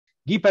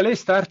Guy Paillet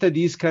started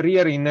his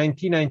career in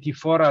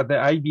 1994 at the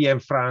IBM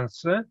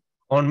France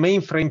on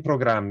mainframe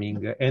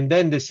programming, and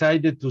then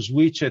decided to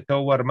switch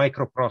toward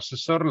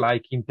microprocessor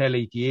like Intel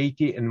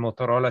 8080 and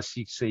Motorola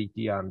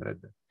 6800.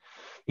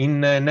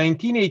 In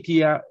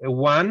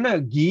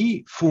 1981,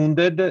 Guy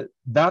founded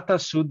Data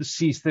Sud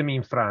System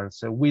in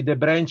France with a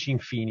branch in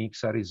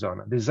Phoenix,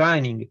 Arizona,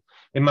 designing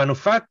and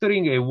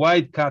manufacturing a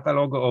wide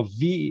catalog of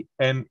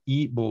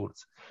VME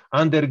boards.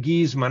 Under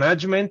Guy's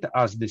management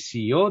as the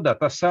CEO,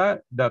 Data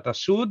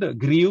Sud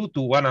grew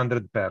to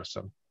 100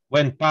 persons,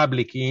 went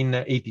public in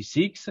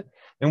 86,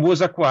 and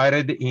was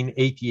acquired in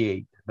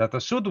 88. Data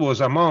Sud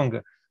was,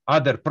 among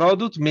other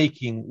products,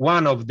 making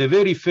one of the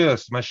very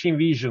first machine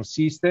vision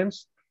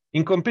systems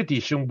in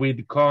competition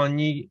with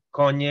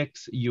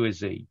Cognex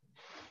USA.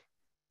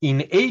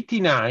 In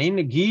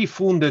 89, Guy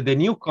founded a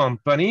new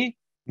company,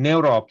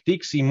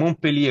 NeuroOptics, in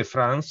Montpellier,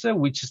 France,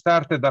 which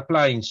started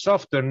applying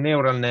software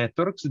neural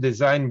networks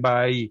designed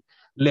by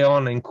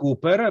Leon and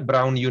Cooper,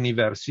 Brown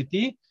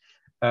University,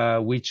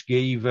 which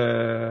gave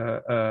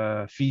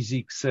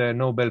physics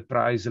Nobel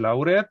Prize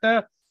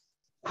laureate,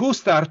 who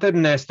started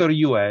Nestor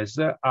US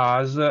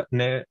as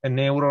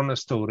neuron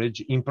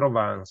storage in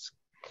Provence.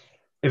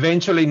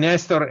 Eventually,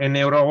 Nestor and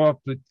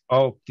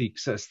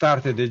NeuroOptics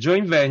started a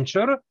joint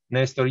venture,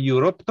 Nestor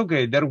Europe,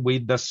 together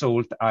with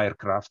Dassault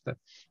Aircraft.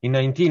 In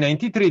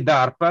 1993,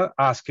 DARPA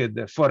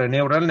asked for a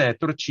neural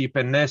network chip,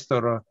 and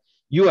Nestor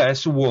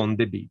US won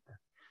the bid.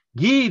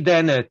 Guy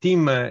then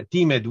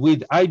teamed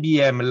with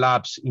IBM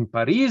Labs in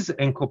Paris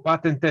and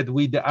co-patented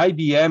with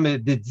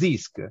IBM the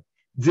ZISC,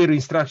 Zero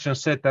Instruction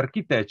Set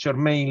Architecture,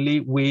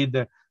 mainly with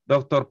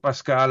Dr.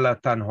 Pascal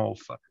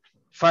Tanhoff.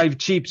 5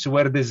 chips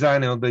were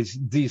designed on the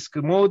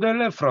ZISC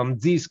model, from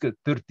ZISC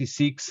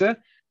 36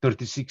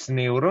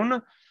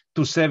 neuron,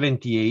 to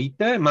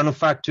 78,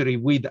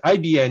 manufactured with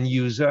IBM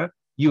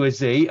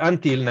USA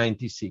until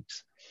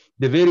 96.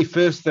 The very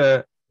first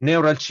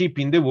neural chip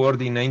in the world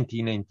in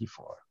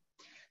 1994.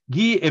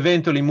 Guy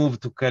eventually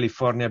moved to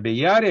California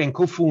Bay Area and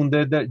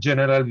co-founded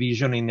General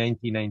Vision in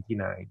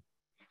 1999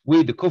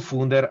 with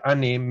co-founder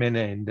Anne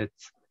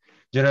Menendez.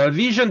 General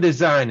Vision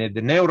designed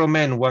the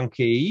NeuroMem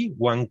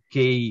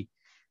 1K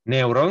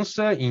neurons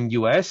in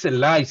US,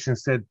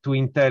 licensed to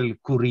Intel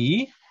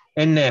Curie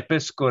and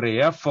Nepes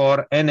Korea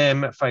for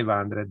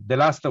NM500. The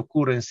last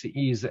occurrence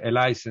is a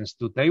license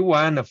to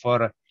Taiwan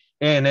for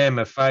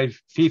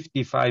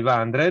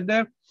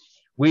NM5500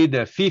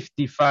 with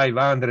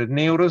 5500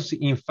 neurons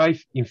in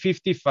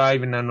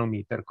 55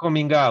 nanometer,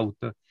 coming out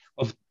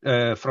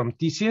from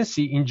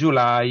TSMC in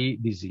July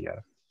this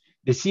year.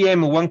 The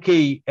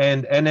CM1K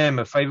and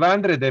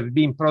NM500 have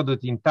been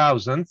produced in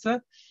thousands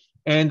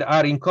and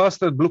are in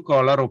costed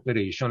blue-collar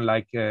operation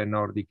like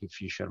Nordic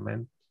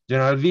fishermen.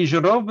 General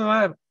Vision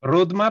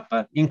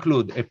roadmap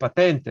include a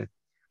patented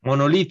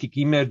monolithic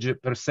image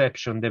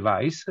perception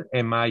device,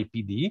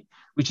 MIPD,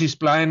 which is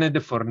planned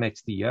for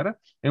next year,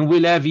 and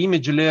will have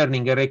image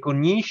learning and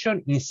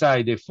recognition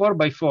inside a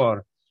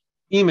 4x4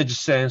 image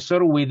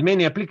sensor with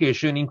many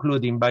applications,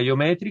 including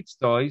biometrics,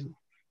 toys,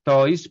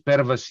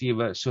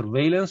 pervasive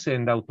surveillance,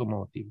 and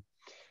automotive.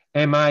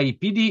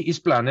 MIPD is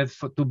planned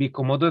to be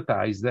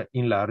commoditized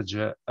in large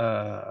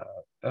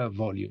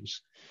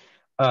volumes.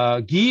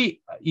 Guy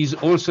is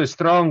also a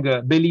strong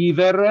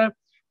believer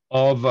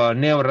of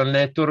neural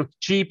network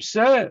chips,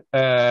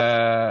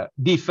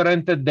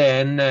 different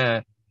than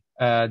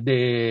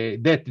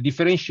that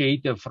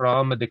differentiate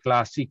from the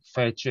classic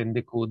fetch and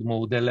decode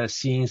model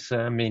since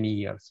many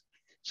years.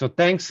 So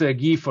thanks,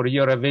 Guy, for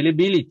your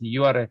availability.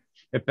 You are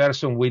a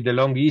person with a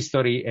long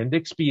history and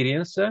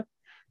experience,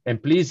 and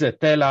please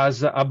tell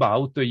us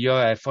about your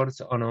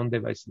efforts on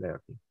on-device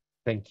learning.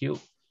 Thank you.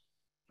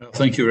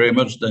 Thank you very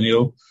much,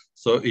 Daniel.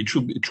 So it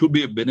should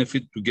be a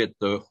benefit to get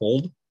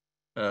hold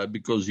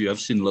because you have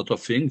seen a lot of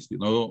things, you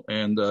know.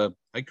 And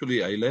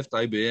actually, I left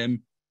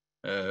IBM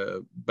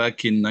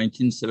back in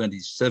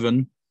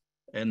 1977,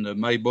 and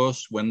my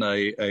boss, when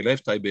I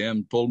left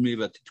IBM, told me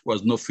that it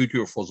was no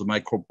future for the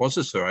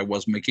microprocessor. I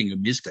was making a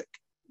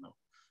mistake. You know?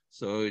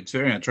 So it's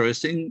very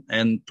interesting.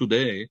 And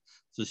today,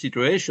 the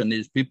situation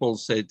is people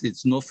said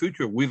it's no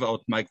future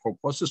without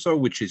microprocessor,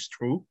 which is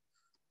true.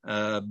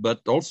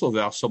 But also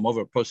there are some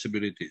other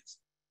possibilities.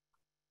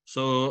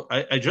 So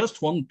I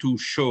just want to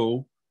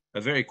show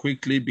very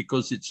quickly,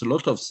 because it's a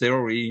lot of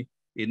theory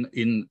in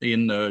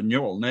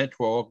neural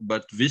network,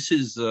 but this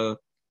is a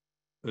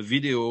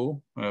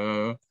video,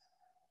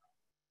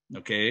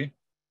 okay,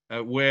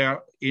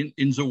 where in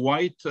the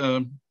white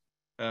in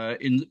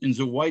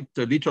the white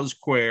little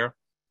square,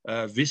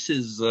 this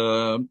is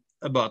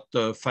about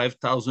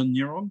 5,000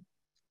 neurons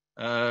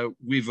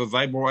with a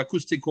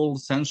vibroacoustical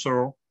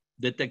sensor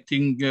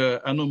detecting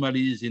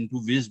anomalies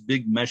into these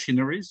big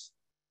machineries.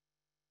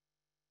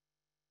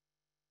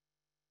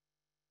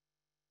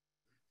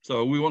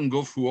 So we won't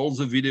go through all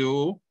the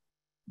video,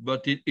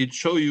 but it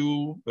shows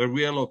you a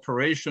real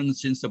operation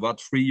since about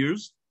 3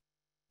 years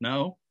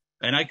now.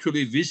 And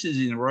actually this is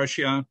in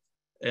Russia,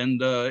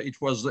 and it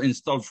was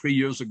installed 3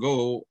 years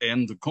ago,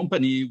 and the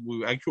company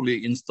who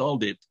actually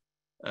installed it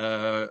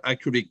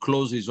actually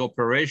close his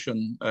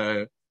operation.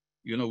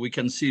 You know, we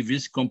can see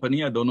this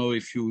company. I don't know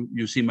if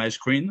you see my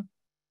screen.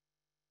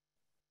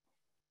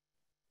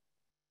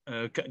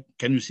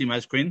 Can you see my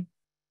screen?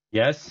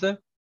 Yes. Okay.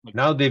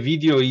 Now the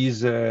video is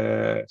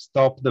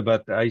stopped,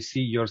 but I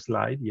see your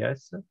slide.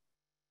 Yes.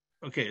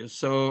 Okay.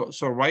 So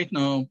right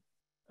now,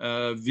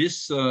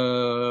 this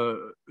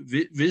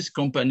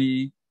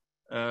company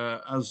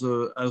has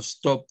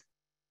stopped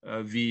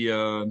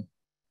the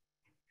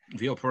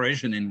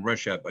operation in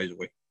Russia, by the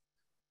way.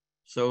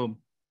 So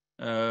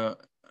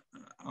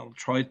I'll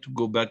try to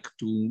go back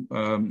to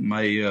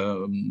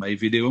my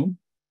video.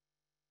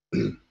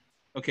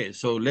 Okay,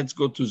 so let's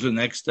go to the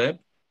next step.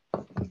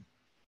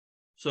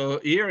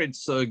 So here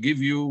it's give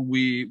you,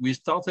 we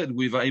started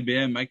with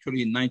IBM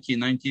actually in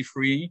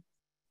 1993.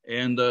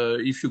 And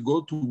if you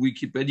go to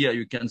Wikipedia,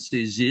 you can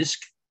see ZISC,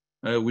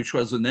 which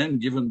was the name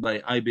given by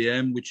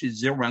IBM, which is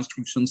zero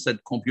instruction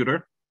set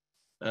computer,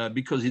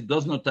 because it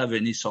does not have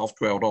any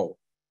software at all.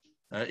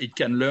 It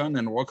can learn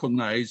and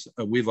recognize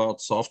without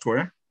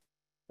software.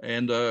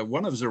 And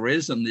one of the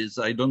reasons is,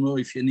 I don't know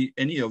if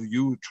any of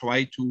you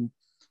try to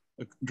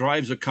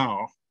drive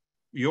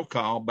your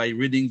car by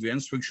reading the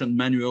instruction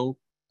manual.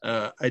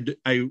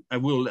 I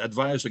will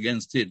advise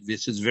against it.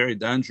 This is very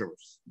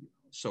dangerous.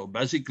 So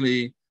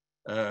basically,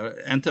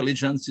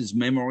 intelligence is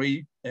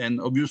memory, and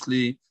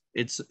obviously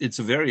it's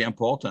very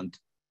important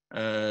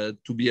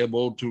to be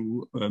able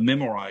to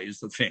memorize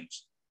the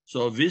things.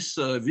 So this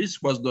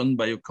was done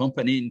by a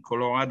company in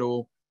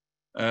Colorado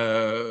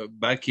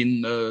back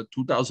in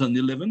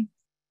 2011.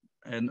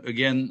 And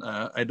again,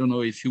 I don't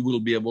know if you will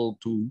be able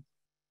to.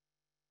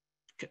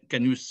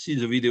 Can you see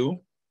the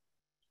video?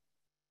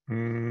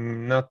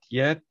 Not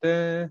yet.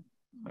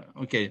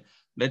 Okay,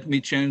 let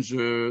me change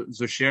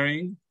the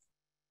sharing.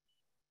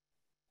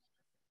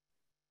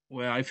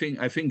 Well, I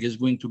think it's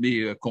going to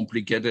be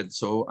complicated.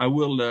 So I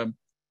will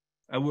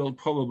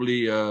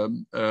probably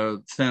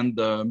send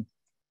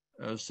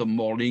some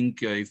more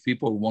link if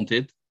people want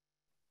it,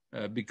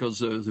 because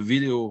the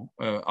video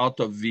out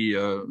of the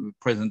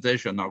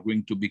presentation are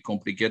going to be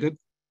complicated.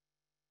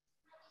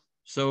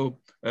 So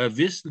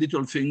this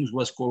little thing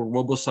was called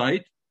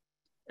RoboSight,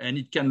 and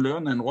it can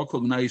learn and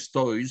recognize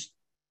toys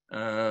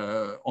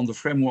on the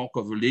framework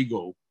of a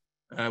Lego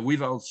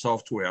without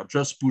software,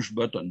 just push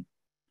button.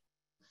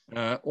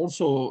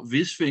 Also,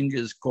 this thing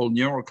is called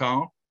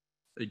NeuroCar.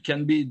 It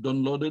can be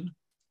downloaded.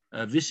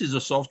 This is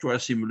a software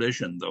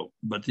simulation, though,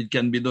 but it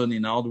can be done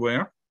in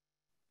hardware.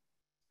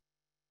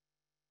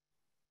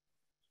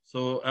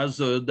 So as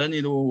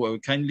Danilo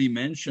kindly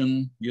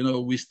mentioned, you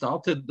know, we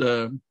started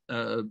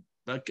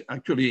back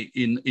actually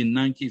in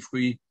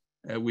 93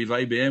 with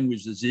IBM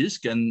with the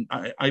ZISC, and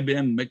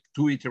IBM made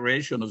 2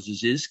 iterations of the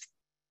ZISC,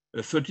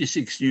 a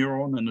 36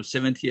 neuron and a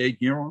 78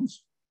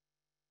 neurons.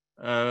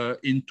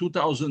 In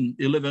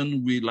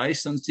 2011, we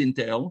licensed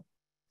Intel,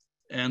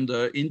 and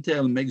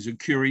Intel makes the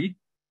Curie.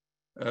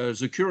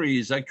 The Curie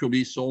is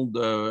actually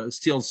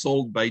still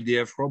sold by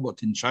DF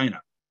Robot in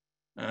China.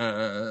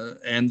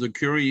 And the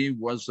Curie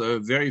was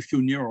very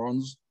few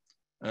neurons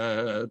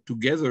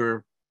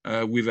together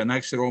with an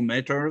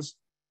accelerometers,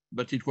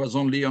 but it was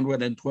only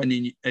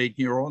 128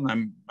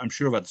 neurons. I'm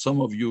sure that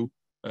some of you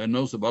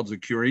knows about the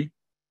Curie.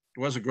 It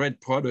was a great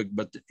product,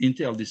 but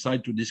Intel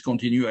decided to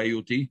discontinue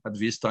IoT at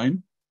this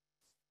time.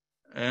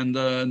 And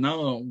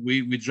now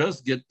we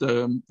just get,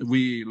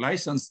 we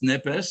licensed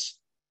Nepes,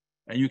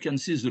 and you can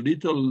see the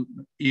little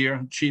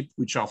ear chip,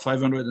 which are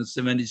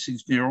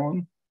 576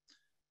 neurons.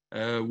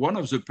 One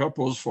of the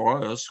purpose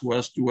for us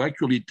was to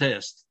actually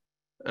test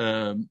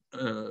a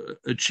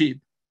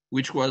chip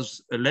which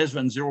was less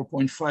than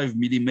 0.5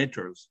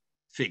 millimeters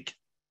thick.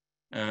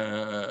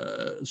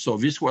 So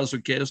this was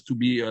a case to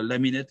be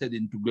laminated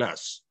into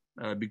glass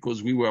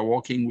because we were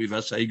working with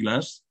acai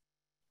glass.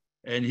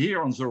 And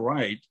here on the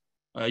right,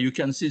 you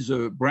can see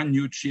the brand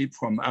new chip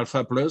from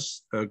Alpha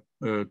Plus,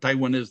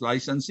 Taiwanese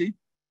licensee.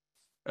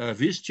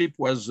 This chip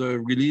was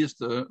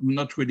released,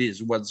 not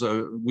released,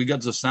 we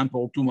got the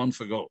sample 2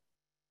 months ago.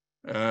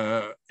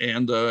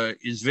 And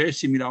it's very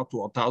similar to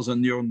a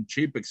 1,000 neuron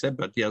chip, except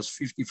that it has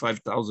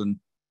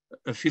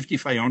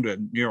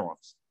 5,500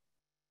 neurons.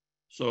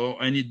 So,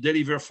 and it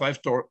delivers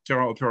 5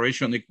 tera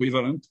operation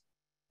equivalent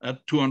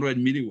at 200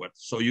 milliwatts.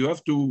 So you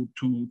have to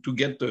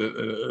get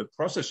a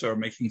processor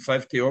making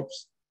 5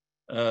 TOPS,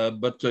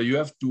 but you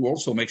have to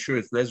also make sure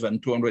it's less than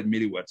 200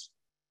 milliwatts.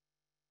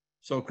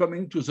 So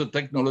coming to the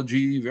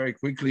technology very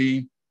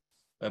quickly,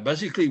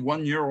 basically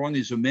 1 neuron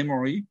is a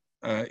memory.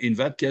 In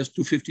that case,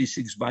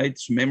 256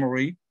 bytes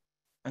memory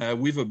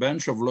with a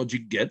bunch of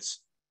logic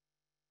gates.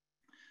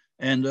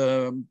 And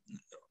the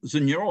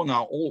neurons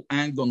are all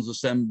hanged on the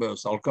same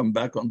bus. I'll come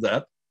back on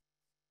that.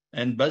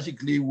 And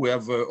basically, we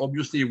have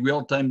obviously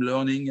real-time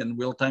learning and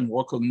real-time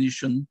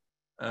recognition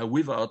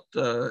without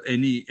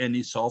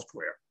any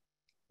software.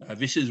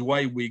 This is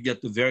why we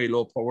get a very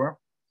low power.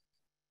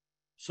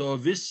 So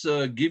this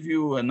gives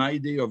you an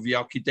idea of the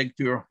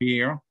architecture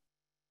here.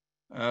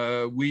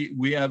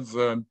 We have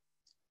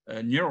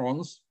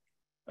neurons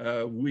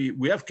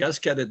We have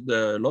cascaded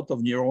a lot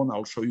of neurons.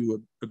 I'll show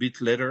you a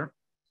bit later.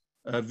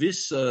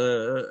 This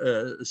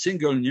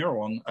single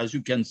neuron, as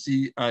you can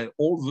see,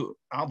 all the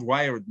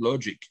hardwired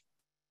logic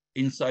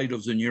inside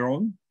of the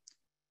neuron,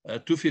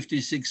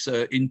 256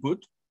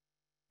 input,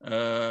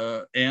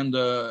 and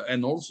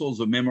also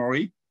the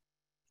memory,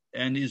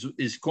 and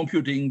is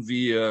computing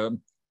the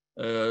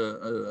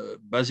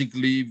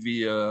basically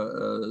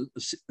the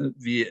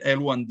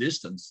L1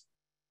 distance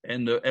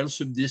and the L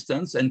sub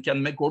distance, and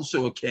can make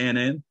also a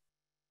KNN,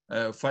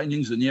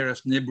 finding the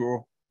nearest neighbor,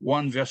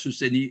 one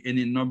versus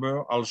any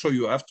number. I'll show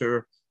you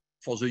after.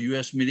 For the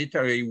US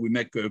military, we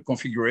make a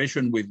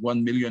configuration with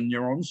 1 million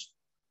neurons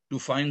to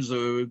find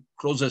the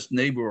closest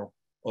neighbor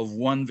of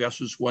 1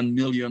 versus 1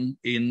 million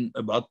in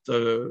about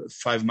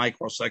 5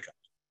 microseconds.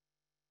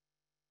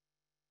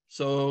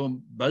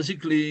 So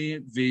basically,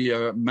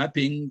 the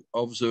mapping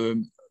of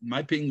the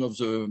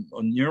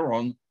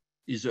neuron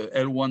is a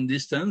L1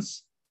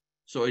 distance.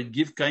 So it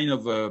gives kind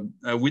of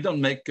we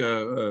don't make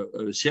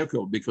a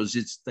circle because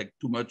it's take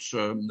too much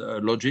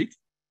logic.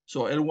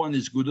 So L1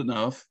 is good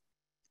enough.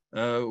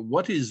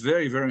 What is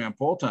very, very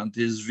important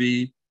is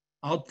the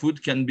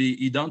output can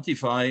be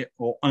identified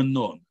or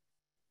unknown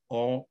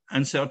or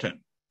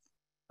uncertain.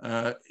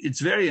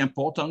 It's very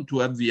important to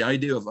have the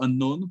idea of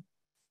unknown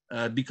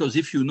because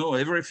if you know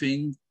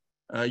everything,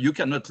 you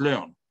cannot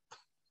learn.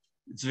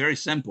 It's very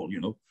simple,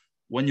 you know.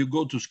 When you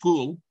go to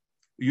school,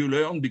 you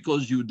learn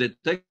because you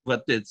detect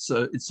that it's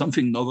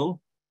something novel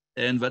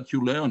and that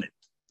you learn it.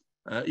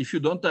 If you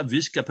don't have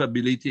this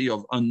capability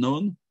of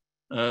unknown,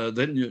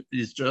 then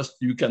it's just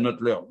you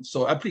cannot learn.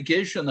 So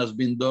application has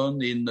been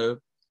done in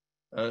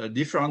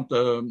different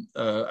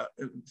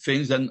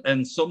things,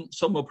 and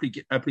some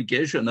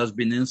application has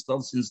been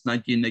installed since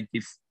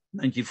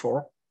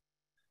 1994.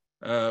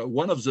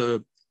 One of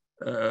the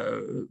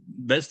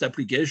best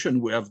application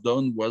we have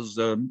done was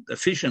a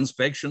fish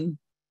inspection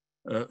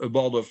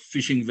aboard a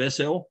fishing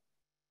vessel,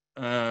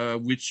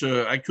 which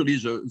actually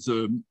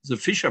the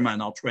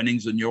fishermen are training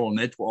the neural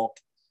network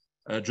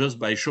just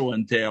by show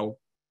and tell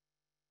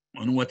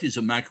on what is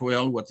a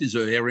mackerel, what is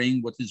a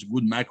herring, what is a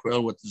good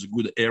mackerel, what is a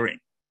good herring.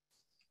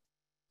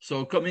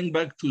 So coming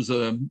back to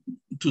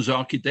the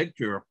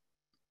architecture,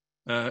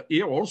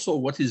 here also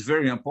what is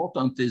very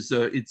important is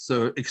it's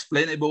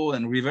explainable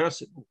and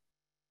reversible.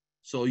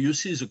 So you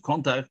see the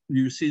content,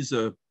 you see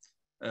the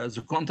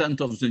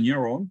content of the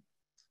neuron,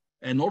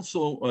 and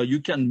also you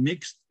can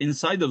mix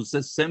inside of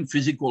the same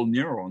physical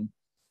neuron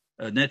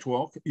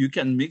network, you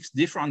can mix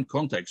different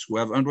contexts. We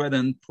have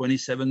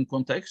 127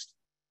 contexts.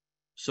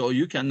 So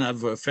you can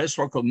have face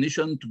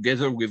recognition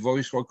together with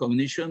voice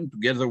recognition,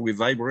 together with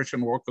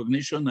vibration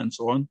recognition, and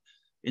so on,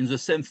 in the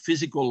same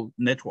physical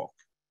network.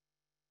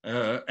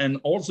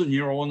 And all the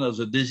neuron has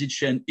a daisy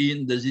chain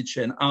in, daisy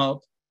chain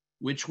out,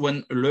 which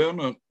when a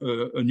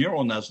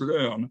neuron has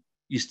learned,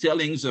 is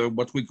telling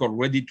what we call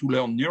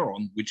ready-to-learn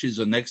neuron, which is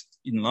the next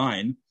in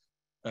line,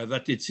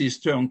 that it's his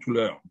turn to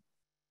learn.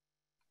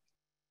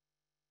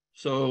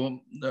 So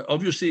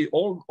obviously,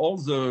 all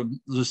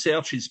the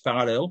search is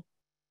parallel,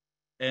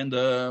 and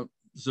the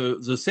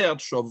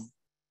search of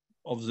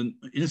the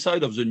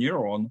inside of the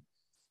neuron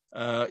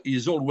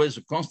is always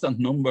a constant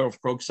number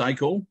of clock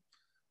cycle.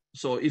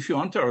 So if you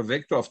enter a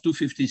vector of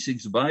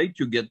 256 bytes,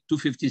 you get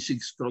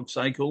 256 clock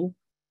cycle,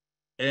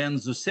 and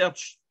the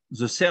search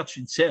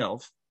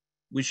itself,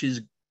 which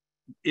is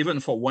even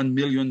for 1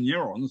 million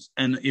neurons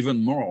and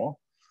even more,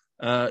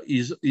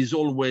 is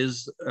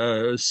always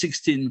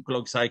 16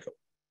 clock cycle.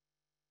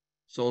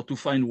 So to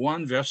find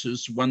 1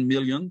 versus 1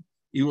 million,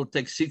 it will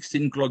take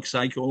 16 clock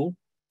cycle.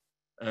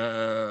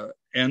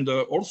 And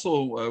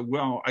also, we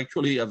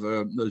actually have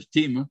a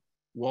team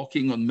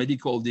working on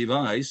medical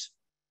device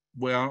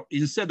where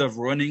instead of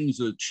running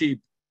the chip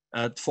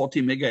at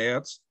 40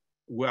 megahertz,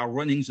 we are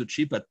running the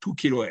chip at 2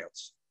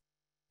 kilohertz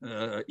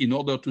in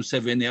order to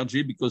save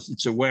energy, because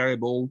it's a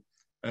wearable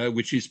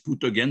which is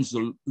put against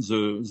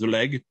the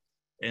leg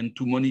and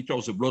to monitor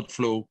the blood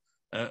flow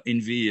in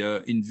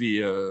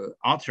the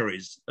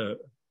arteries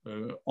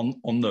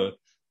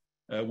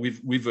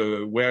with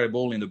a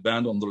wearable in the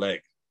band on the leg.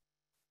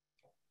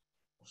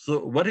 So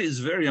what is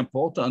very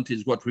important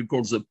is what we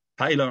call the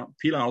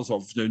pillars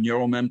of the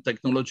NeuroMem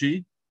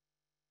technology.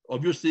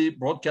 Obviously,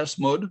 broadcast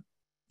mode.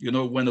 You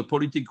know, when a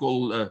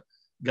political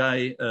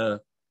guy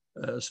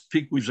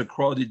speak with the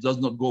crowd, it does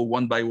not go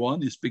one by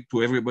one. He speaks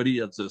to everybody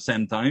at the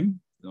same time.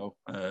 You know,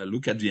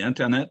 look at the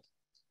internet.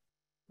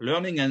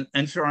 Learning and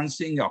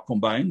inferencing are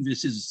combined.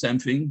 This is the same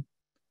thing.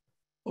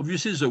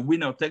 Obviously, the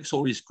winner takes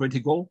all is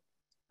critical.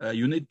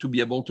 You need to be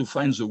able to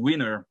find the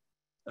winner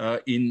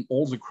in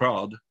all the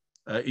crowd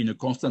in a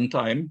constant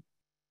time.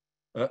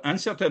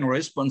 Uncertain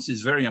response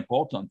is very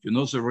important. You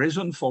know, the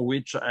reason for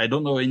which I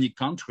don't know any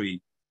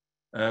country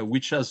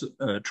which has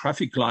a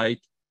traffic light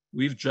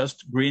with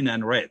just green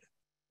and red.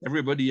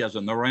 Everybody has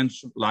an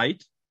orange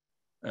light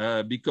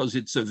because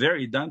it's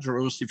very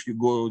dangerous if you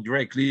go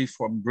directly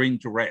from green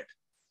to red.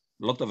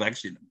 A lot of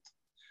accidents.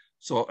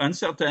 So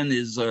uncertain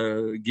is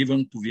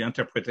given to the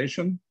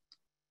interpretation.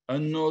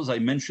 unknowns, I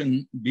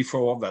mentioned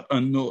before that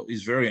unknown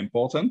is very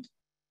important.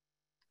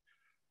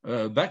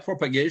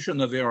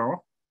 Backpropagation of error.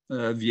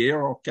 The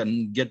error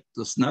can get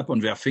the snap on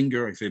their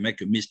finger if they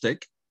make a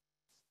mistake.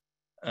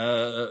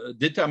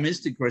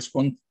 Deterministic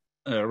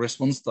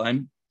response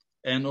time,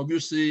 and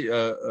obviously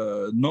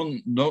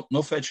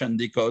no fetch and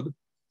decode.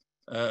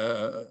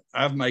 I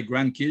have my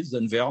grandkids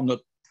and they are not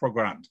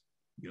programmed,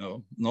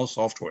 no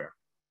software.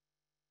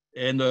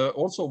 And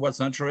also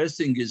what's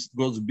interesting is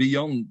goes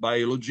beyond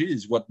biology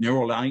is what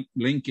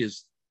Neuralink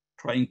is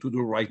trying to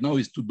do right now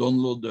is to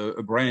download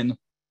a brain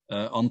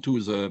onto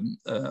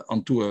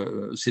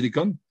a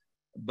silicon.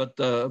 But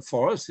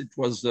for us, it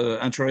was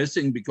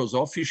interesting because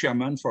our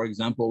fisherman, for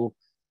example,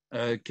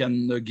 can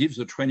give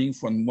the training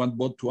from one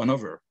boat to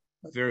another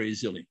very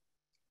easily.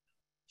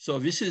 So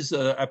this is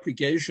an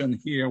application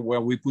here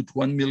where we put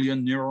 1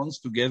 million neurons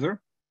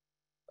together.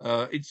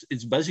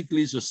 It's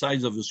basically the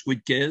size of a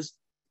suitcase.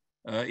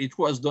 It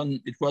was done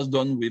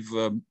with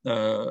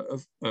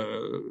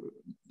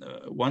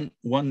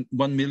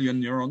 1 million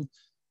neurons,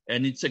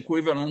 and it's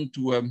equivalent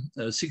to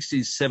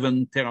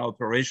 67 tera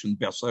operation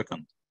per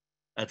second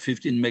at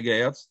 15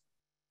 megahertz.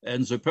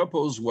 And the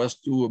purpose was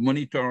to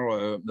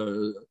monitor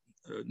the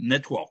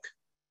network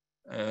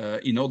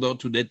in order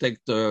to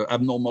detect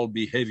abnormal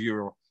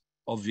behavior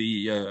of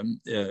the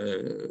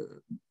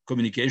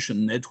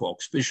communication network,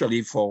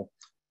 especially for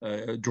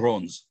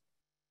drones.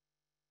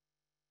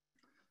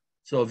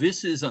 So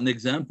this is an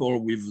example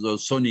with the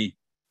Sony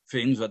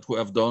things that we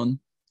have done,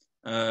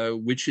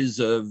 which is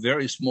a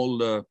very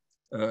small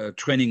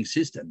training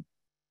system.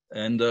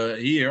 And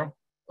here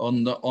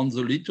on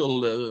the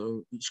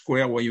little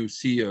square where you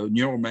see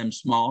NeuroMem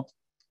Smart,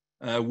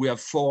 we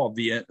have 7 of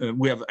the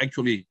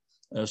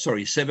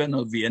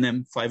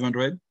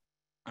NM500,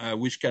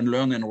 which can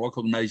learn and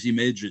recognize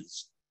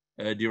images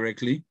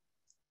directly.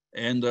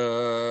 And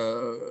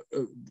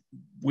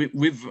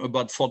with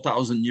about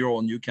 4,000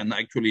 neurons, you can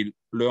actually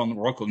learn,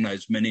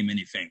 recognize many,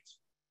 many things.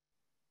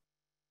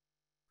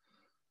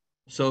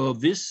 So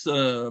this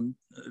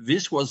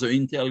was the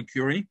Intel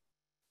Curie,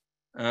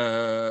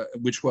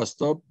 which was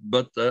top.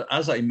 But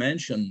as I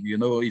mentioned,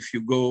 if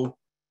you go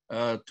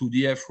to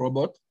DF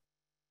Robot,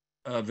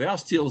 they are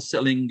still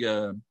selling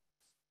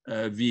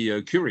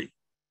the Curie.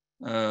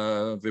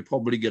 They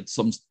probably get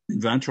some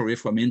inventory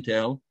from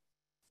Intel.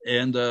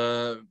 And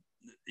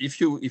if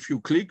you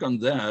click on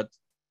that,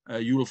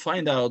 you will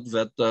find out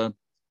that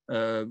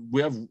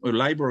we have a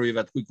library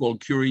that we call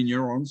Curie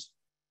neurons.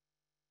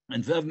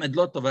 And they have made a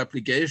lot of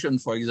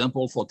applications, for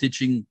example, for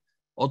teaching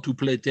how to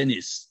play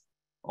tennis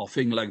or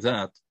things like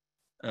that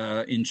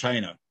in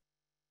China.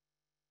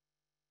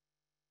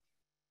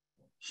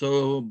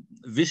 So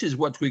this is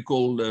what we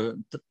call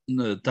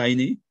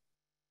tiny.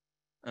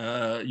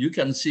 You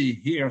can see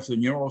here the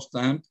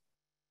neurostamp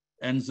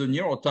and the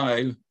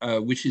neurotile,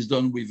 which is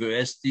done with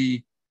the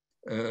ST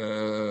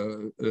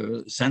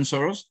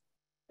sensors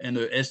and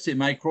the ST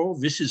micro.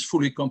 This is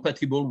fully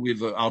compatible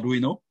with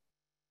Arduino.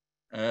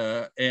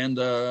 And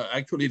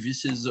actually,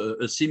 this is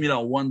a similar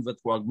one that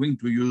we are going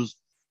to use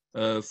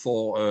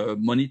for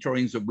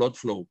monitoring the blood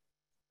flow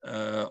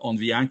on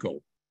the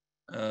ankle.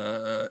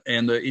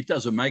 And it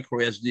has a micro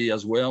SD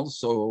as well.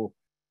 So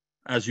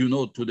as you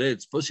know, today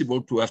it's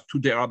possible to have 2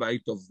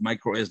 terabytes of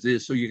micro SD.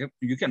 So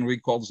you can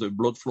record the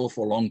blood flow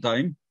for a long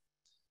time.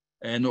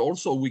 And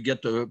also we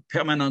get a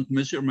permanent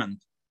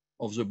measurement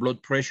of the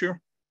blood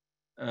pressure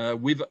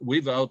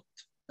without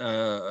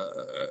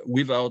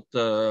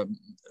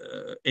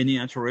any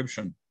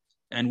interruption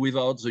and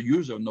without the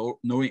user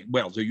knowing.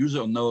 Well, the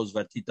user knows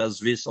that it has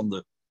this on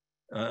the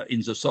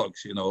in the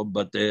socks,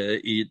 but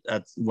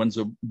when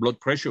the blood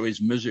pressure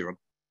is measured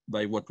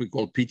by what we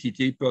call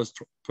PTT,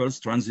 pulse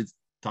transit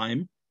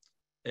time,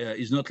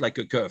 is not like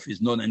a curve,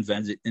 is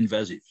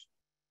non-invasive.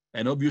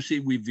 And obviously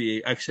with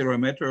the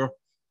accelerometer,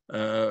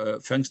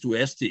 thanks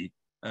to ST,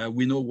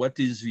 we know what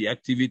is the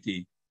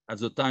activity at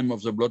the time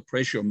of the blood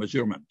pressure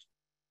measurement.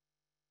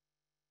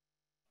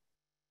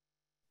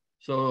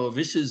 So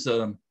this is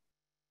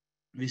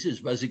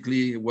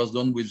basically was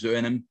done with the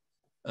NM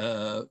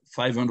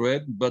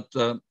 500, but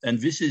and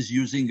this is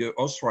using a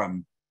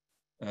Osram.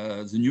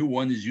 The new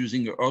one is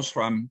using a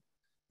Osram.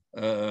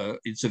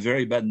 It's a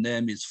very bad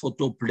name. It's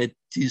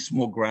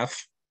photoplethysmograph,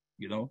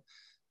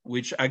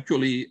 which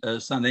actually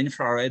send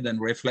infrared and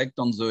reflect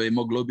on the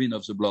hemoglobin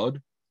of the blood,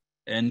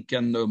 and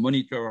can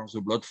monitor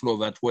the blood flow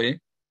that way.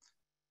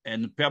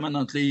 And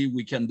permanently,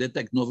 we can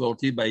detect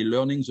novelty by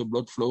learning the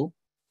blood flow.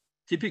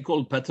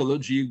 Typical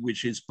pathology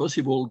which is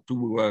possible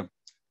to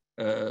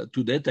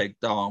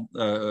detect are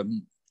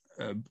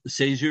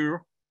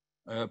seizure,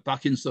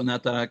 Parkinson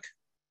attack,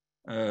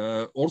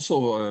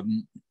 also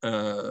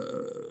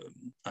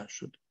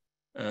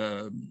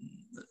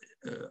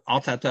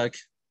heart attack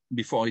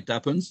before it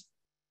happens.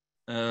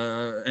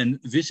 And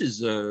this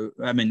is,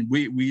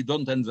 we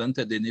don't invent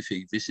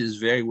anything. This is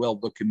very well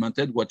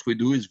documented. What we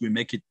do is we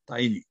make it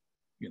tiny.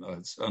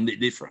 It's only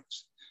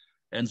difference.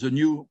 And the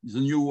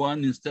new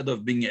one, instead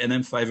of being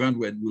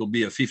NM500, will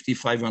be a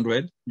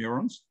 5500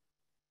 neurons.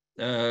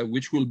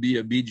 which will be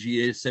a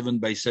BGA 7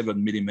 by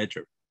 7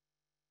 millimeter.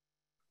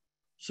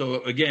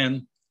 So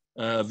again,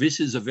 this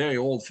is a very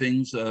old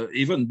thing.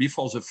 Even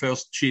before the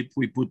first chip,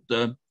 we put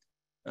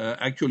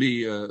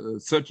actually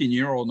 13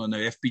 neuron on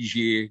an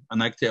FPGA, an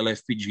Actel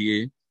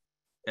FPGA.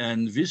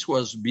 And this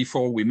was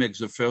before we make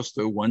the first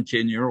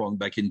 1K neuron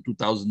back in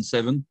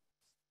 2007.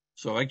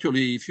 So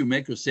actually, if you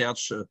make a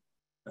search,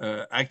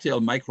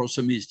 Actel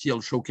Microsemi is still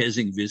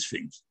showcasing these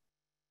things.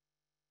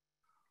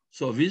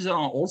 So these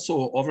are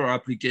also other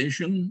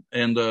applications.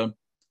 And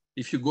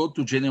if you go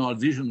to General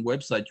Vision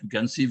website, you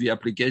can see the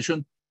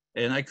application.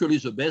 And actually,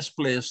 the best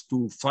place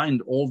to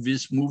find all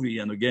this movie,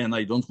 and again,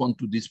 I don't want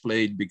to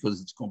display it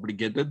because it's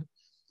complicated,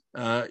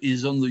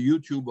 is on the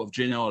YouTube of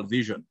General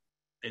Vision.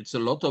 It's a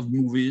lot of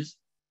movies.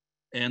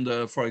 And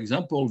for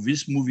example,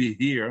 this movie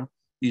here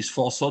is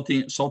for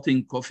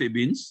sorting coffee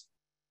beans.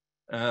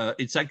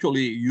 It's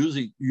actually used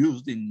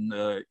in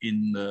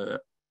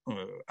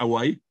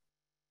Hawaii.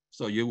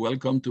 So you're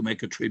welcome to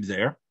make a trip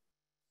there.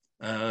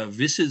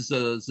 This is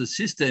the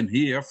system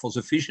here for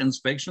the fish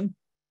inspection.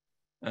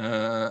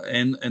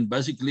 And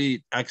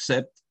basically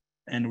accept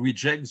and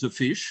reject the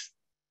fish.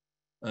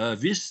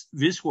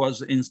 This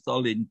was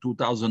installed in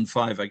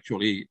 2005,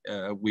 actually,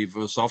 with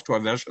a software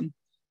version.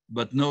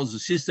 But no, the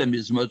system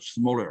is much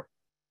smaller.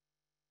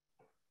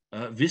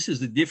 This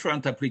is a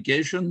different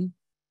application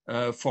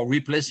for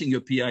replacing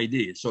a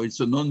PID. So it's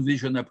a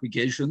non-vision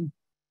application,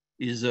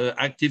 is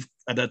active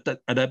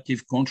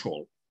adaptive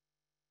control.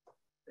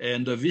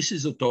 And this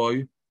is a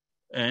toy.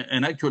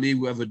 And actually,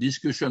 we have a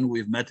discussion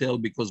with Mattel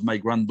because my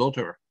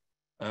granddaughter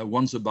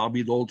wants a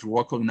Barbie doll to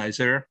recognize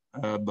her,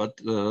 but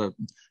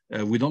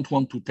we don't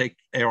want to take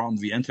her on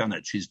the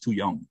internet. She's too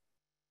young.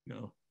 You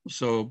know?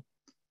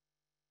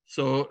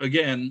 So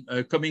again,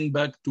 coming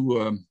back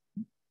to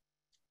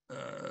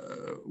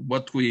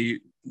what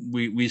we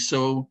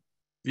saw,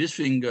 this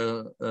thing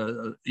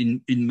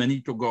in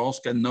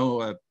Magnitogorsk, and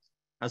now,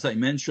 as I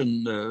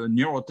mentioned,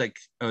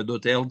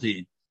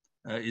 Neurotech.lt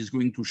is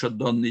going to shut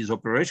down his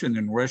operation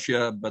in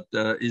Russia, but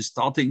is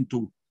starting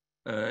to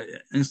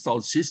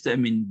install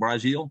system in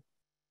Brazil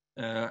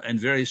and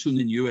very soon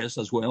in US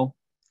as well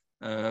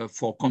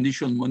for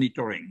condition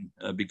monitoring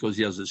because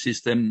he has a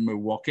system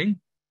working.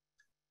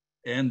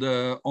 And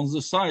on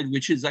the side,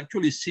 which is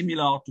actually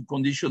similar to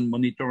condition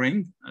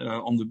monitoring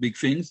on the big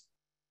things,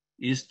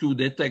 is to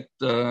detect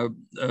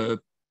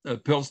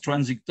pulse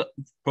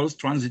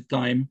transit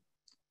time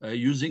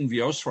using the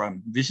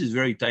Osram. This is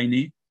very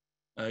tiny.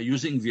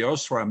 Using the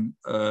Osram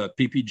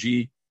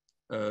PPG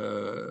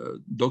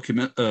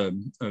document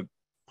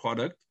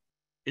product.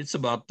 It's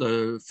about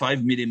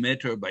 5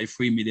 millimeter by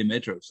 3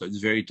 millimeter, so it's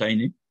very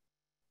tiny.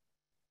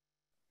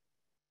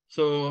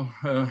 So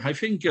I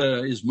think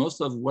is most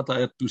of what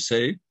I had to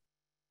say.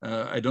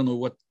 I don't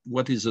know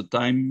what is the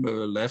time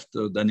left,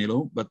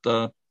 Danilo, but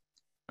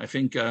I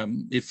think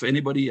if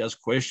anybody has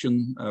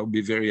questions, I'll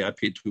be very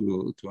happy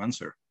to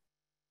answer.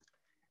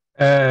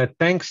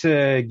 Thanks,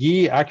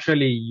 Guy.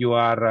 Actually, you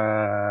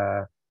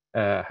are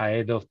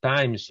ahead of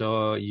time,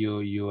 so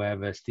you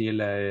have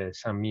still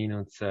some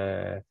minutes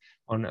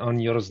on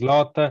your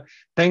slot.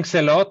 Thanks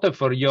a lot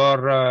for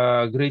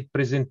your great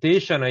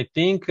presentation. I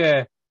think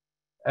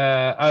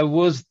I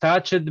was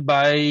touched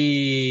by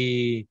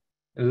a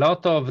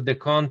lot of the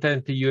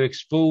content you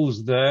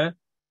exposed.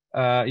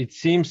 It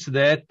seems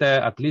that,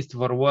 at least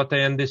for what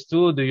I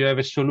understood, you have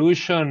a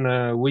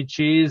solution which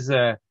is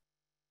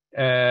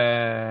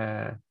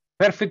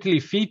perfectly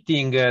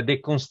fitting the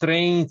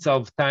constraints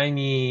of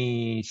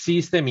tiny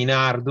system in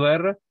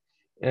hardware.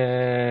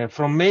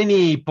 From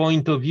many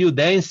point of view,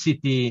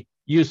 density,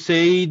 you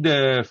said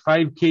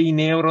 5K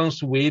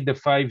neurons with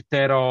 5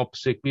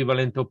 teraops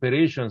equivalent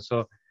operation.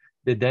 So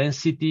the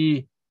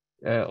density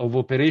of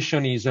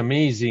operation is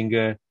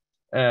amazing.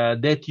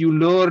 That you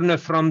learn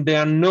from the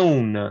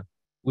unknown,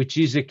 which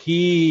is a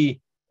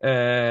key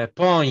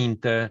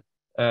point.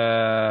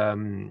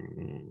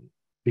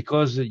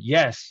 Because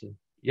yes,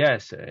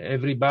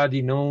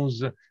 everybody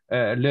knows,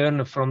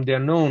 learn from the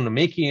unknown.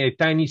 Making a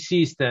tiny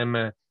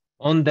system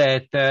on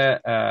that,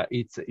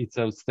 it's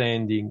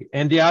outstanding.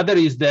 And the other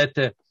is that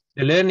the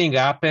learning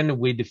happen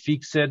with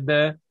fixed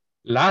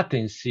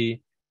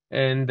latency,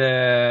 and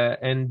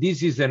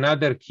this is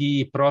another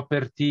key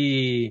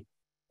property.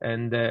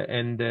 And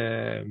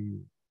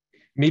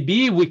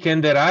maybe we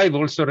can derive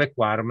also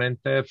requirement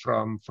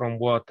from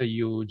what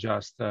you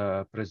just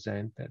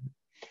presented.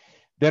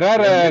 There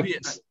are.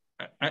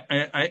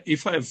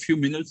 If I have a few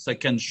minutes, I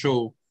can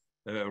show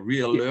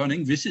real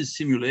learning. This is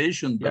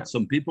simulation, but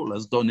some people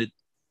has done it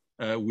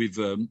with.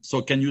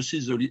 So can you see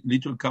the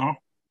little car?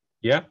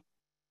 Yeah.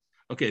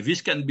 Okay,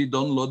 this can be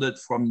downloaded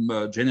from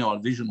General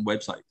Vision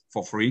website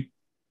for free,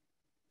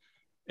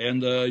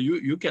 and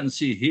you can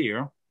see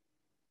here.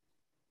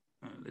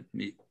 Let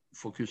me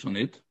focus on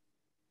it.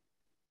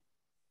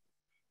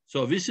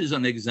 So this is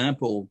an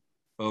example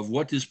of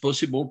what is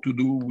possible to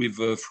do with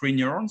 3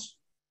 neurons.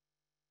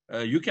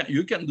 You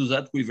can do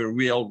that with a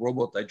real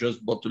robot. I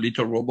just bought a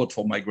little robot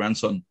for my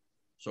grandson,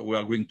 so we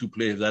are going to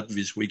play that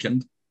this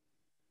weekend.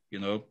 You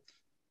know,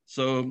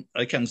 So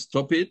I can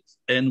stop it,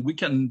 and we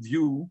can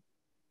view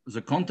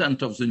the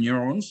content of the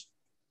neurons,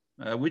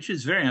 which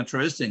is very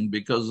interesting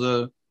because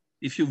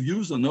if you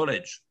view the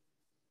knowledge,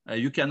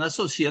 you can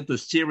associate the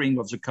steering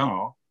of the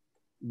car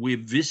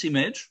with this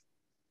image.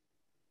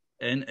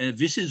 And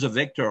this is a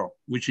vector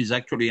which is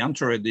actually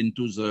entered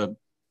into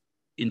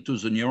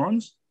the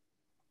neurons.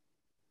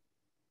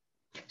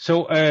 So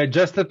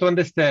just to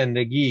understand,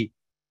 Guy,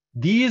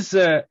 this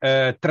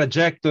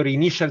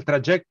initial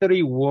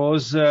trajectory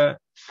was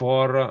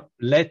for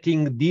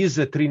letting these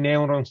three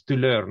neurons to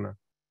learn.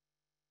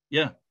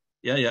 Yeah.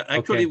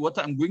 Actually, what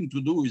I'm going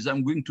to do is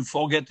I'm going to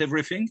forget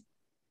everything.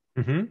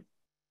 Mm-hmm.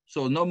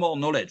 So no more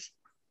knowledge.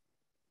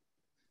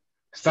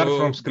 Start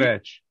from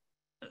scratch.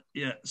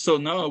 So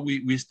now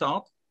we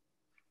start,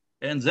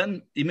 and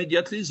then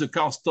immediately the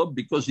car stops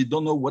because you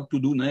don't know what to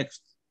do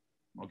next.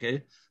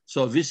 Okay.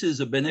 So this is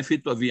the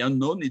benefit of the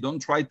unknown. You don't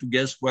try to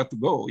guess where to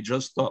go. You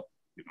just stop,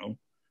 you know.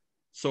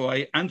 So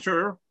I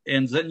enter,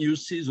 and then you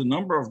see the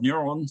number of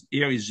neurons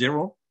here is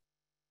 0.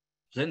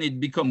 Then it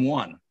becomes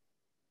 1.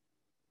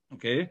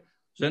 Okay.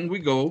 Then we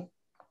go.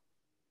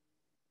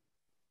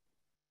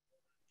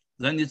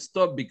 Then it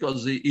stopped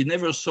because he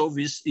never saw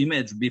this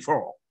image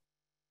before.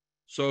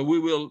 So we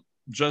will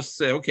just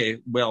say, okay,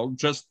 well,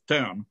 just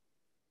turn.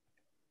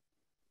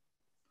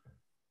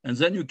 And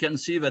then you can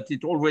see that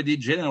it already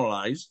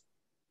generalized.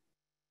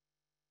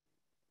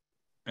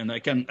 And I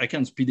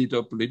can speed it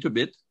up a little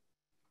bit.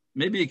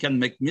 Maybe it can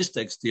make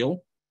mistakes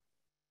still.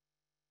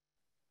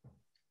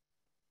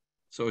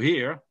 So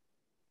here,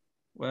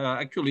 well,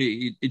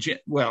 actually,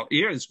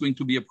 here it's going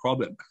to be a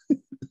problem.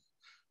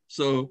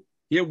 So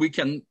here we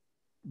can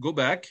go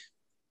back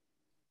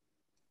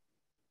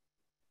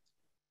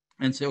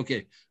and say,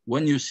 okay,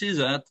 when you see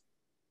that,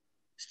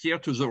 steer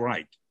to the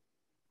right.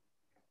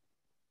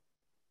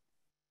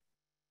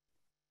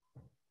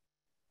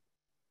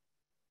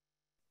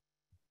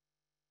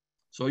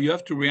 So you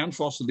have to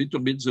reinforce a little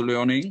bit the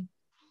learning.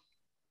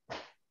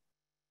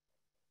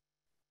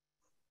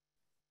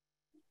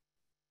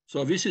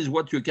 So this is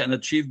what you can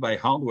achieve by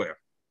hardware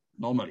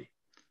normally.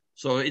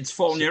 So it's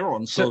 4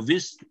 neurons. So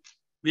this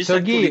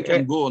actually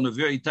can go on a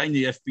very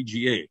tiny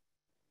FPGA.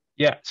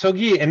 Yeah. So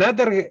Guy,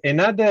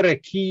 another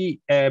key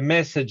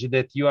message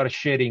that you are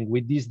sharing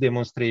with this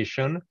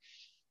demonstration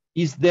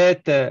is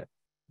that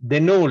the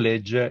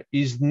knowledge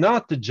is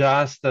not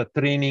just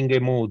training a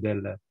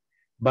model,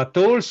 but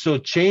also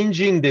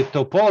changing the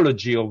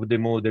topology of the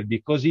model.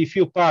 Because if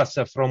you pass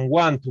from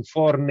 1 to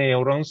 4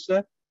 neurons,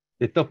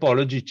 the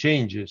topology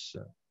changes.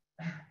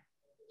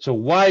 So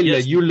while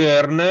you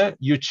learn,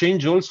 you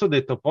change also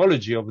the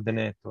topology of the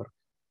network.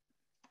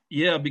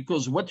 Yeah,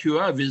 because what you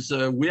have is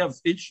we have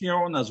each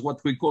neuron as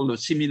what we call a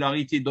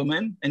similarity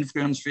domain,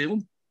 inference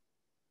field.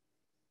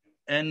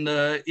 And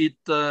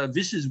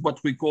this is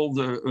what we call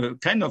the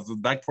kind of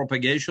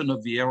backpropagation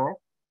of the error.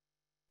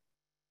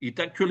 It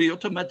actually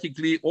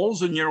automatically, all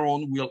the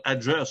neurons will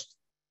adjust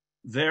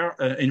their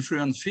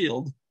inference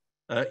field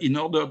in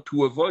order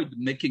to avoid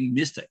making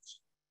mistakes.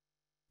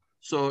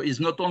 So it's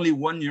not only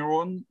one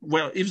neuron.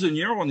 Well, if the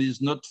neuron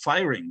is not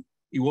firing,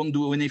 it won't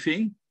do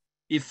anything.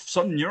 If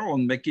some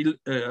neuron make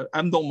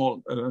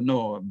abnormal,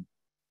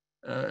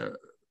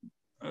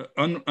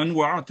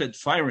 unwarranted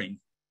firing,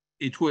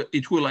 it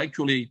will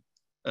actually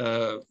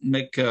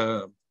make.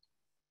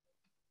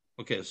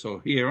 Okay, so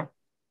here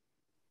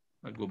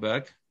I go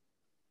back.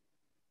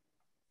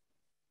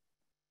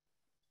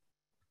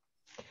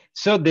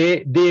 So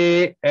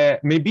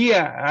maybe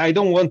I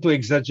don't want to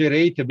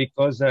exaggerate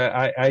because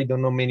I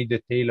don't know many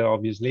details,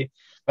 obviously,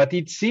 but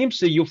it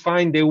seems you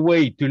find a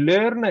way to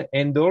learn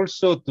and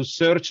also to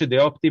search the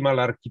optimal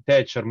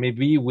architecture,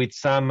 maybe with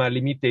some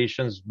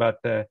limitations, but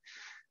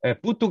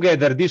put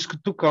together these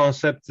two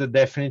concepts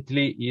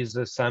definitely is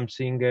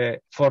something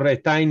for a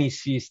tiny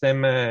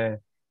system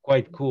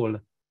quite cool.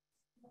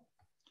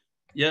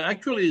 Yeah,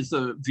 actually,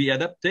 the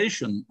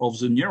adaptation of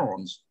the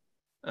neurons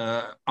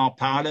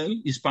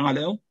is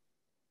parallel.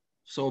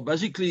 So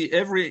basically,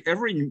 every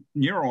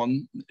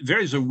neuron, there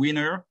is a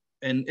winner,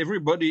 and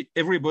everybody,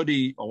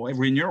 or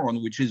every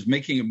neuron which is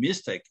making a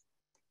mistake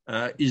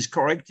is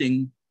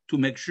correcting to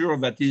make sure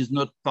that he's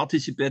not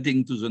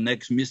participating to the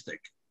next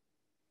mistake.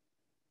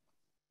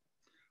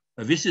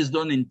 This is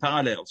done in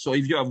parallel. So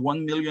if you have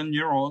 1 million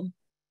neurons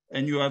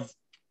and you have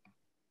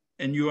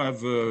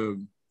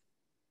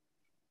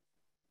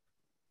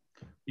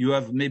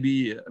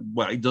maybe,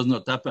 well, it does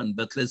not happen,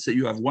 but let's say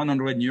you have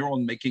 100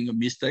 neurons making a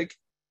mistake,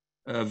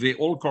 they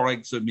all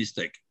correct the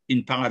mistake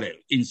in parallel,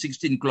 in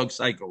 16 clock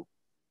cycle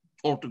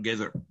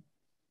altogether.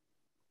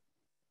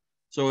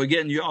 So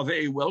again, you are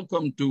very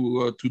welcome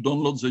to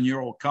download the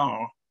neural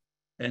car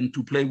and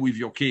to play with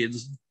your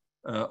kids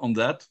on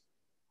that.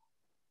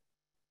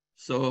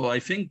 So I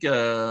think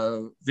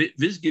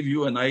this gives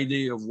you an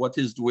idea of what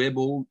is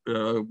doable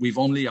with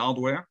only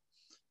hardware.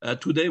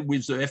 Today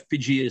with the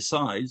FPGA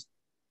size,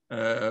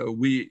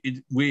 we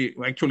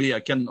actually, I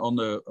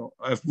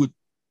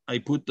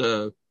put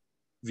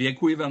the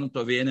equivalent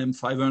of ANM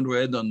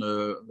 500 on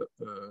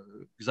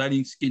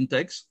Xilinx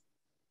Kintex,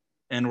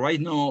 And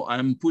right now,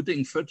 I'm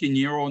putting 30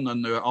 neurons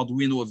on the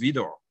Arduino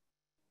Vidor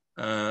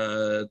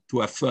to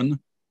have fun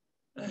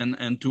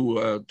and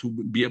to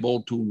be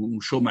able to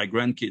show my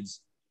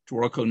grandkids to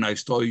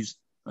recognize toys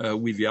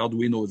with the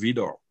Arduino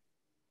Vidor.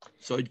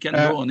 So it can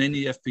go on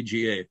any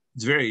FPGA.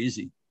 It's very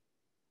easy.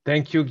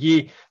 Thank you,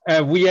 Guy.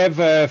 We have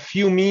a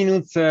few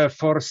minutes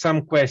for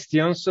some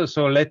questions,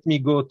 so let me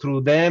go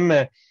through them.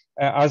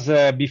 As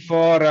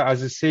before,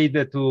 as I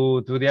said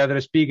to the other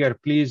speaker,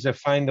 please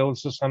find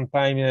also some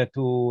time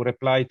to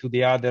reply to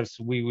the others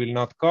we will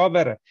not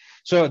cover.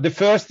 So the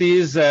first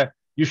is,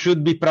 you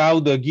should be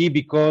proud, Guy,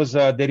 because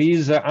there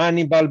is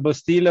Hannibal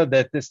Bostillo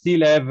that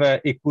still have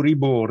a Curie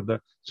board.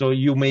 So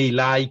you may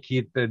like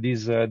it,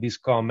 this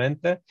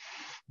comment.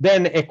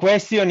 Then a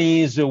question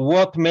is,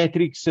 what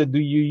metrics do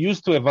you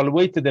use to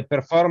evaluate the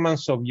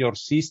performance of your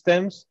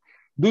systems?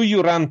 Do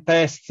you run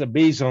tests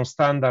based on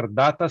standard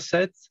data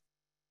sets?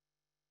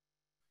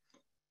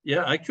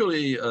 Yeah,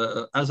 actually,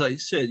 as I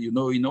said, in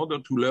order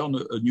to learn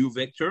a new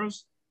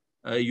vectors,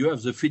 you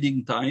have the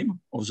feeding time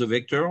of the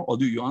vector, or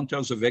do you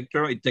enter the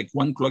vector? It takes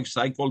 1 clock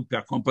cycle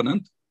per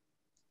component,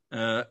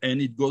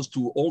 and it goes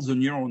to all the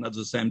neurons at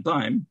the same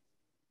time.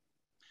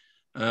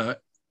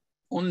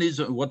 Only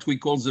what we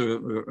call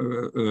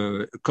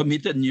the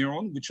committed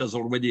neuron, which has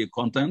already a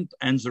content,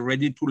 and the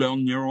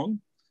ready-to-learn neuron,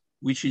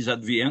 which is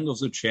at the end of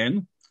the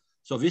chain.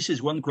 So this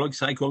is 1 clock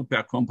cycle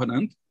per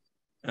component.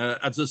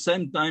 At the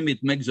same time,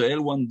 it makes the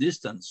L1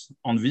 distance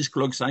on this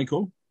clock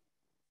cycle.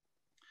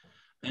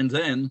 And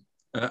then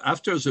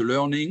after the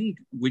learning,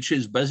 which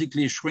is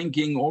basically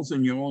shrinking all the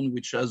neurons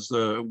which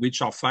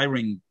are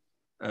firing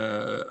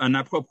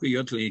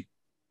inappropriately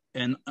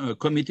and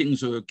committing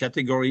the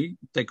category,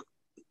 take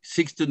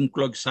 16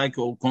 clock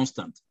cycle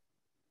constant.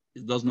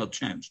 It does not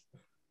change.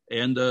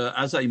 And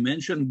as I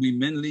mentioned, we're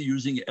mainly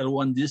using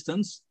L1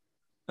 distance.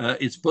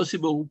 It's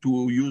possible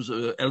to use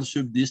L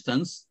sub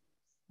distance.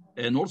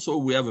 And also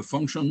we have a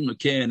function,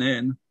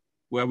 KNN,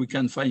 where we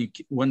can find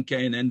 1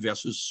 KNN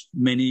versus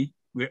many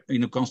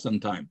in a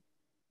constant time.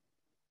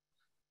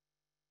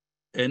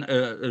 And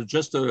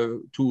just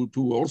to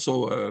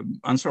also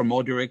answer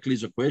more directly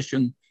the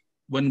question,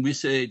 when we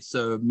say it's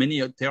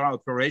many tera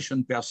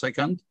operation per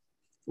second,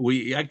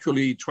 we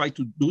actually try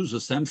to do the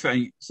same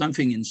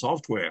thing in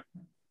software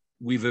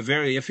with a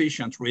very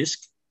efficient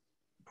RISC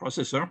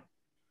processor.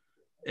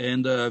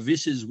 And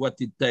this is what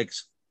it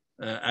takes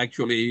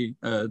actually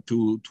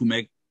to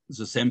make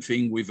the same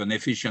thing with an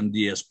efficient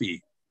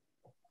DSP.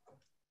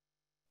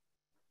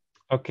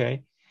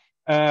 Okay.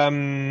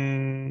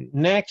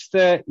 Next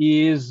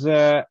is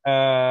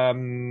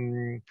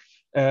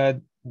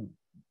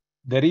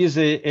there is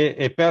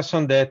a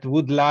person that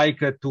would like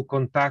to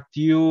contact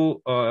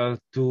you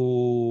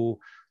to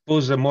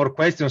pose more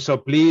questions. So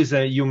please,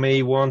 you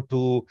may want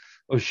to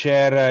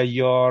share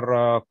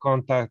your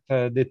contact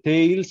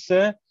details.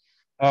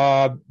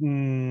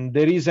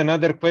 There is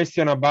another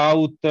question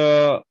about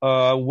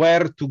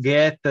where to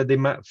get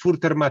the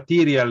further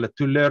material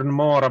to learn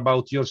more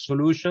about your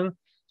solution.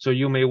 So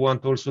you may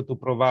want also to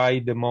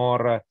provide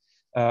more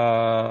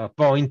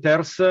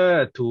pointers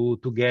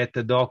to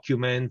get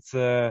documents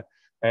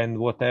and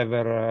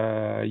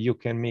whatever you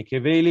can make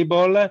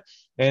available.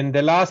 And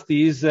the last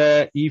is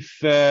if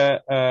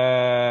the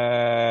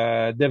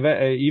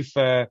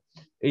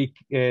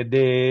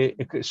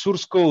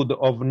source code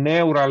of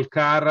neural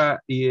car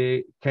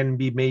can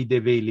be made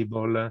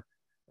available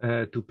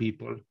to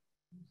people.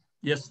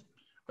 Yes.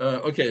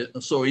 Okay.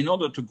 So in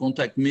order to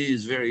contact me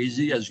is very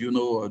easy. As you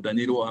know,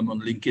 Danilo, I'm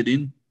on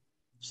LinkedIn.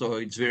 So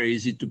it's very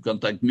easy to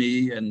contact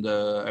me, and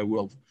I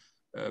will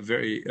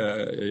very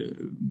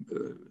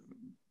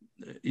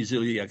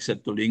easily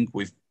accept the link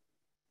with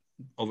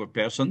other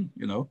person,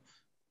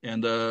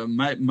 And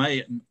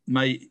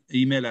my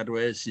email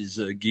address is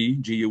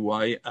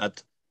Guy,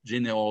 at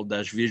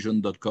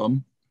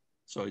general-vision.com.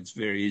 So it's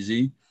very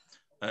easy.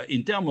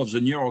 In terms of the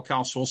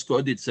NeuroCar source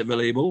code, it's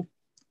available.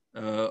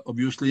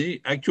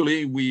 Obviously,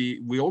 actually,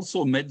 we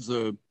also made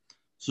the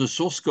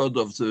source code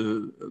of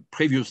the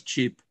previous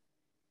chip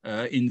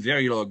in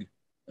Verilog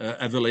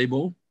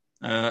available,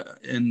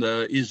 and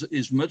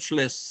is much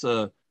less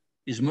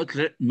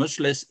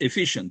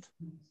efficient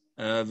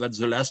than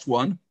the last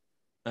one.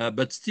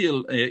 But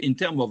still, in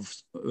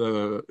terms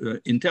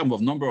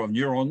of number of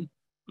neurons,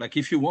 like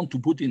if you want to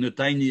put in a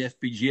tiny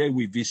FPGA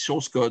with this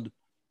source code,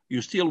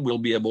 you still will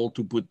be able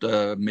to put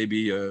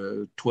maybe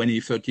 20,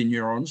 30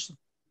 neurons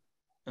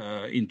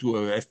into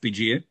a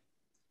FPGA.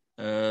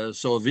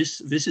 So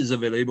this is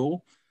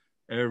available.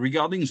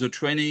 Regarding the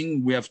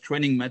training, we have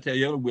training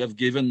material. We have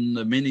given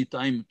many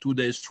times 2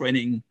 days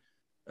training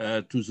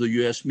to the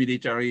US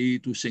military,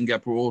 to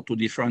Singapore, to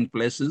different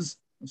places.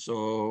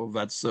 So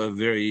that's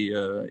very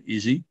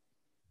easy.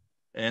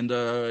 And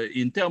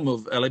in terms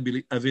of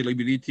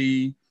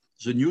availability,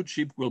 the new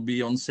chip will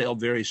be on sale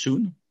very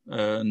soon,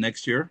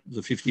 next year,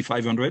 the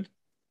 5500.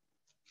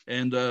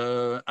 And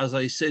as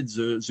I said,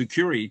 the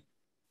Curie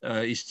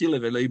is still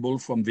available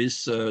from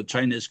this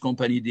Chinese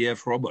company,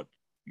 DF Robot.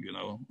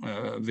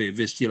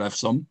 They still have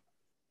some.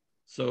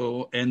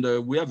 So, and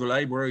we have a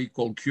library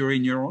called Curie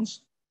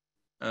Neurons,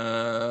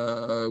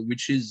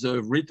 which is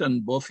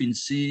written both in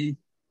C,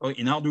 or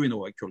in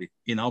Arduino actually,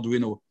 in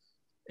Arduino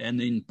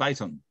and in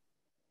Python.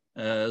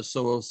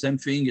 So same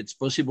thing, it's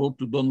possible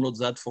to download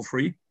that for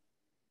free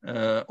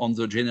on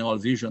the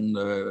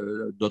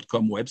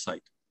generalvision.com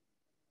website.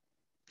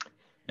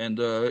 And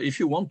if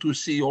you want to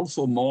see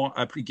also more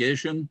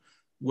application,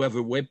 we have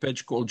a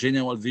webpage called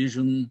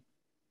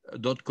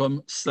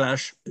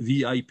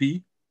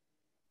generalvision.com/VIP.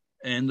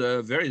 And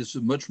there is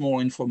much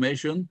more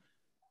information.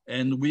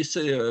 And we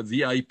say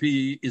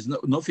VIP is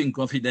nothing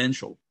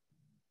confidential.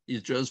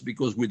 It's just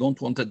because we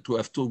don't want it to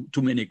have too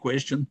many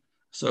questions.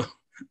 So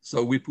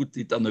we put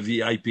it on the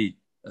VIP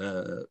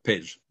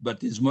page,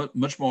 but it's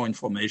much more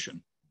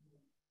information.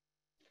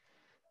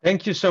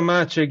 Thank you so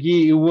much,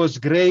 Guy. It was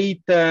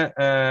great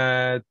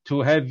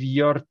to have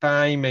your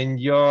time and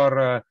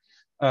your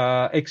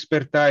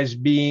expertise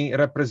being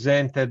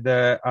represented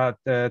at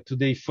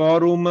today's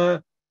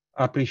forum.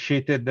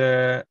 Appreciated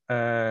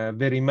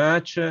very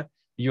much.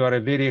 You are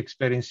a very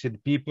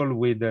experienced people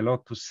with a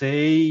lot to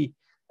say,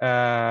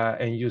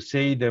 and you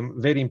say the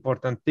very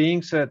important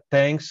things.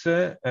 Thanks.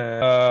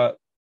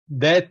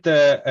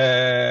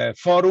 That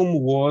forum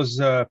was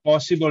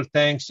possible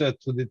thanks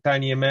to the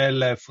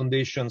tinyML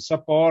Foundation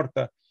support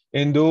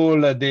and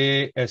all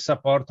the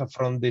support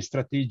from the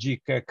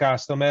strategic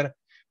customer,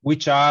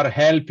 which are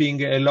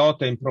helping a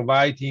lot in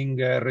providing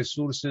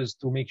resources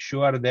to make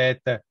sure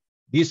that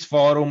this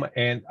forum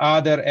and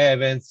other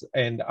events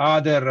and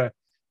other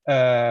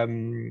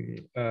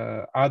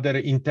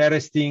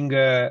interesting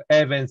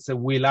events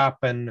will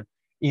happen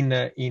in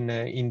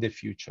the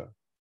future.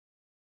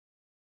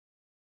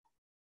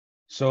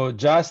 So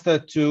just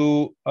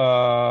to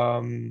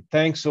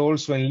thanks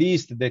also and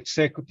list the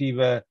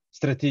executive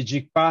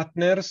strategic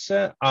partners: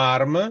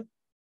 ARM,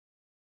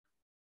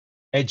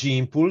 Edge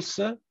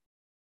Impulse,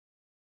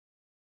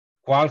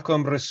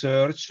 Qualcomm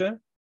Research,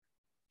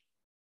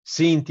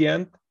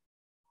 Sentient,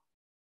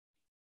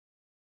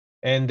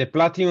 and the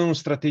Platinum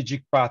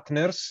Strategic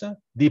Partners: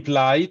 Deep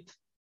Light,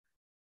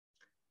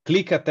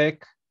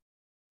 Click-Attack,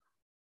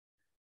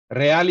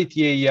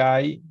 Reality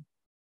AI,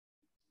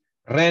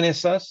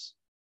 Renesas,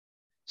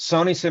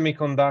 Sony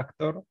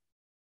Semiconductor,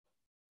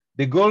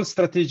 the Gold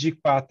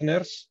Strategic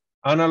Partners: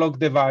 Analog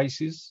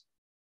Devices,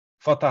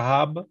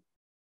 PhotoHub,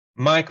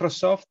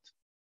 Microsoft,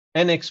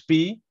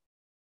 NXP,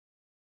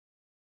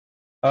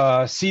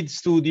 Seed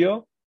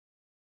Studio,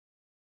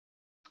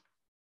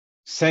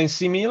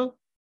 Sensimil,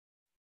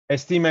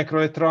 ST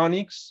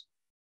Microelectronics,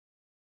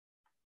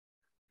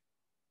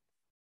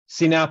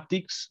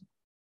 Synaptics,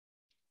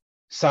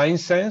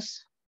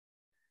 ScienceSense,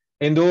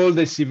 and all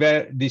the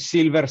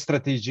silver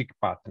strategic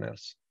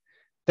partners.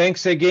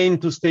 Thanks again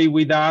to stay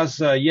with us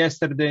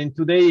yesterday and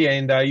today,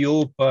 and I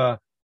hope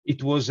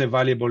it was a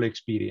valuable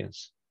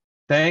experience.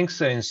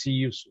 Thanks and see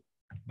you soon.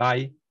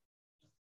 Bye.